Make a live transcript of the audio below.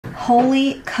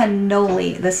Holy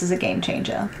cannoli, this is a game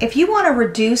changer. If you want to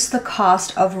reduce the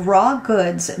cost of raw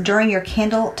goods during your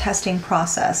candle testing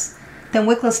process, then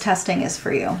Wickless testing is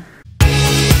for you.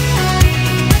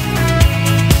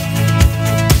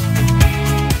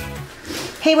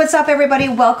 Hey, what's up everybody?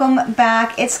 Welcome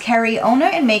back. It's Kerry, owner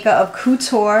and maker of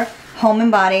Couture Home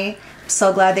and Body.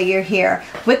 So glad that you're here.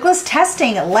 Wickless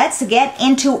testing, let's get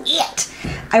into it.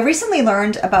 I recently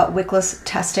learned about Wickless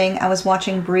testing. I was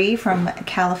watching Bree from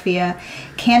Califia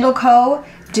Candle Co.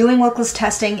 doing Wickless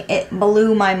testing. It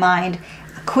blew my mind.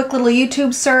 A quick little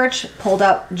YouTube search, pulled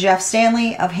up Jeff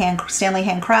Stanley of Stanley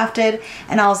Handcrafted,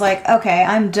 and I was like, okay,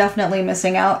 I'm definitely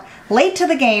missing out. Late to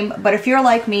the game, but if you're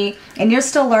like me and you're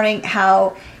still learning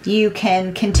how you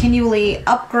can continually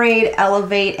upgrade,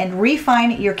 elevate, and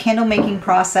refine your candle making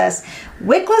process,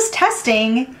 Wickless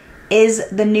testing is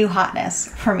the new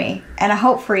hotness for me, and I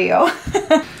hope for you.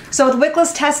 So with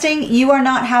Wickless testing, you are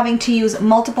not having to use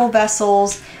multiple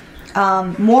vessels,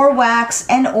 more wax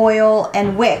and oil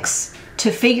and wicks to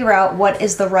figure out what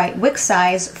is the right wick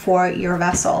size for your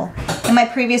vessel. In my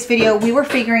previous video, we were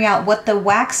figuring out what the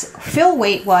wax fill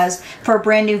weight was for a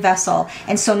brand new vessel.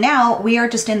 And so now we are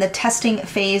just in the testing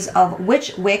phase of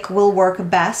which wick will work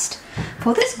best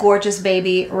for this gorgeous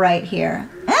baby right here.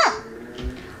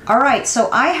 All right, so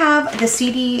I have the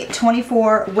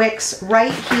CD24 wicks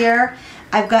right here.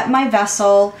 I've got my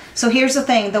vessel. So here's the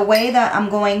thing, the way that I'm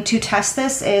going to test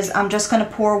this is I'm just gonna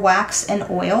pour wax and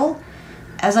oil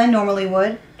as I normally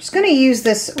would. Just gonna use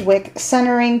this wick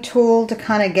centering tool to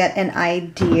kind of get an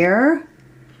idea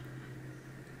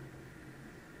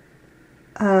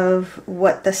of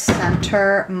what the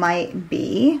center might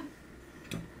be.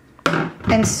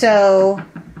 And so,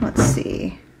 let's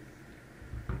see.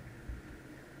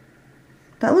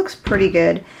 That looks pretty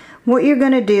good. What you're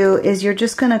gonna do is you're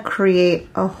just gonna create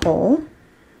a hole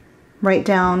right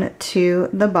down to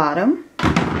the bottom,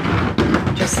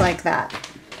 just like that.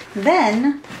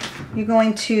 Then you're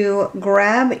going to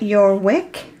grab your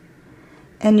wick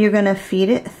and you're going to feed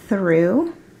it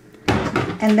through,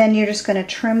 and then you're just going to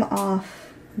trim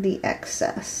off the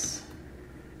excess.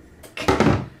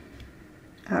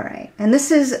 All right, and this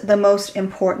is the most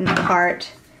important part,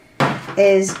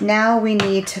 is now we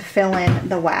need to fill in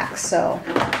the wax. So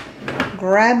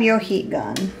grab your heat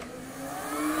gun.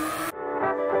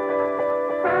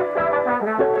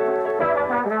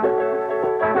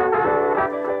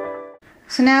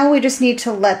 So now we just need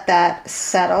to let that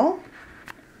settle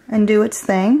and do its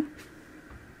thing.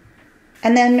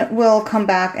 And then we'll come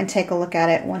back and take a look at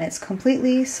it when it's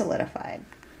completely solidified.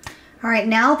 All right,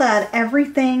 now that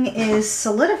everything is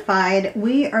solidified,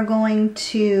 we are going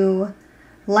to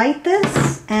light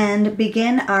this and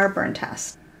begin our burn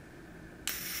test.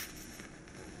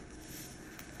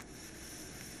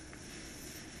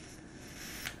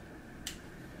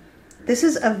 This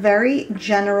is a very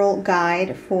general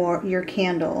guide for your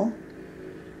candle,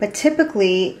 but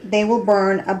typically they will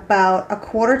burn about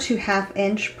 1/4 to 1/2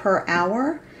 inch per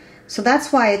hour. So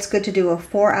that's why it's good to do a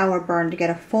 4-hour burn to get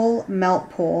a full melt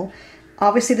pool.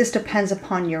 Obviously this depends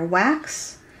upon your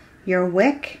wax, your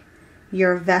wick,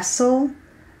 your vessel,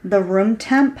 the room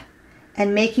temp,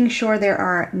 and making sure there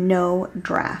are no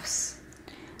drafts.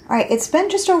 All right, it's been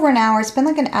just over an hour. It's been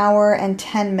like 1 hour and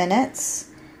 10 minutes.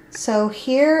 So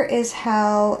here is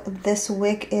how this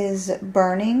wick is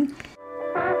burning.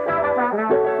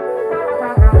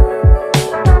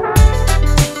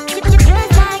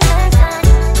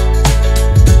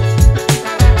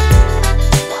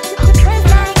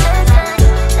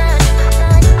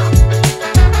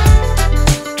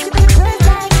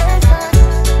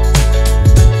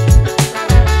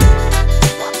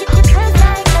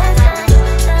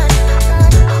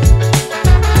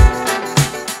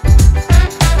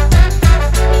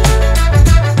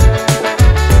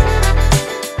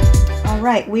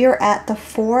 We are at the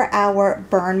 4-hour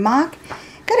burn mark.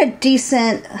 Got a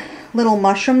decent little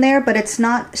mushroom there, but it's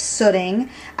not sooting.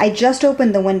 I just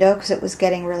opened the window because it was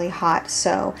getting really hot,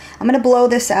 so I'm gonna blow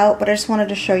this out, but I just wanted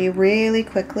to show you really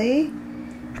quickly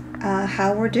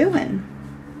how we're doing.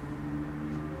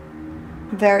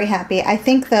 Very happy. I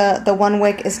think the one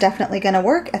wick is definitely gonna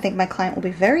work. I think my client will be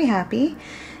very happy,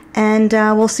 and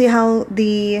we'll see how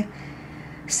the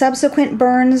subsequent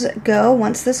burns go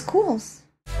once this cools.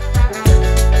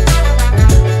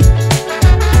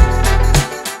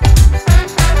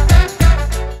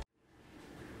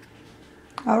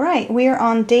 All right, we are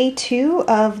on day 2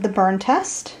 of the burn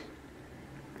test.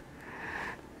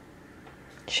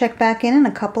 Check back in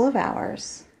a couple of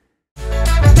hours.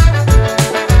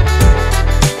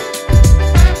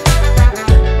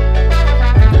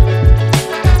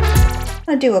 I'm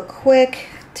gonna do a quick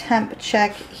temp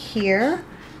check here.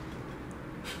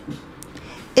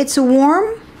 It's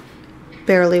warm,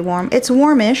 barely warm. It's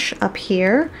warmish up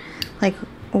here, like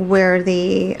where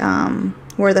the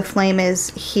flame is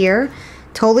here.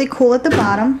 Totally cool at the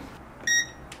bottom.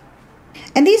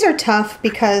 And these are tough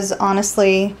because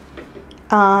honestly,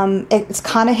 it's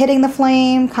kind of hitting the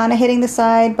flame, kind of hitting the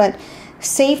side, but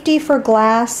safety for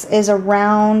glass is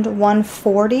around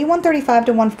 135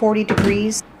 to 140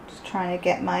 degrees. Just trying to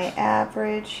get my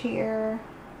average here.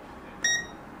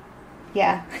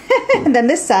 Yeah. And then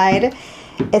this side,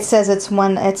 it says it's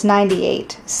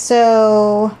 98.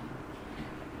 So,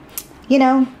 you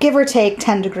know, give or take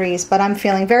 10 degrees, but I'm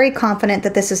feeling very confident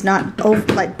that this is not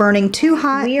like burning too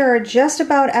hot. We are just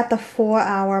about at the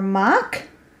 4-hour mark.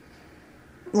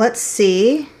 Let's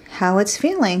see how it's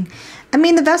feeling. I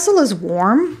mean, the vessel is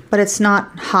warm, but it's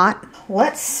not hot.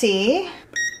 Let's see.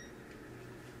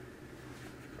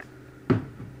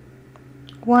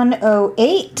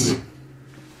 108.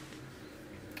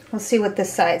 Let's see what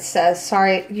this side says.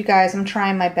 Sorry, you guys, I'm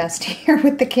trying my best here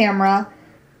with the camera.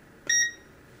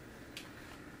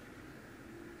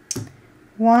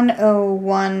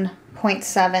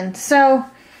 101.7. So,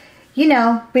 you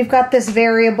know, we've got this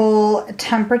variable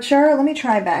temperature. Let me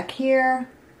try back here.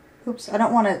 Oops, I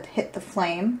don't want to hit the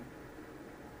flame.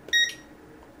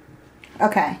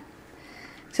 Okay.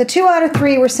 So 2 out of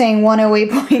 3, we're saying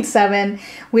 108.7.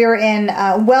 We're in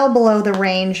well below the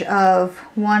range of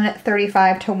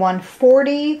 135 to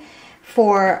 140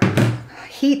 for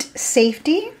heat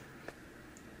safety.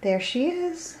 There she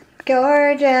is.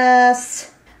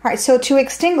 Gorgeous. All right, so to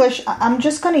extinguish, I'm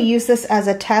just going to use this as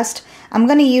a test. I'm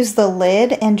going to use the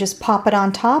lid and just pop it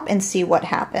on top and see what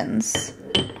happens.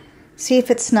 See if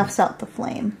it snuffs out the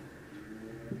flame.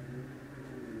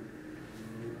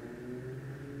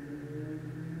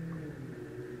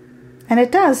 And it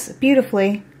does,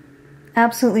 beautifully.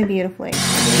 Absolutely beautifully.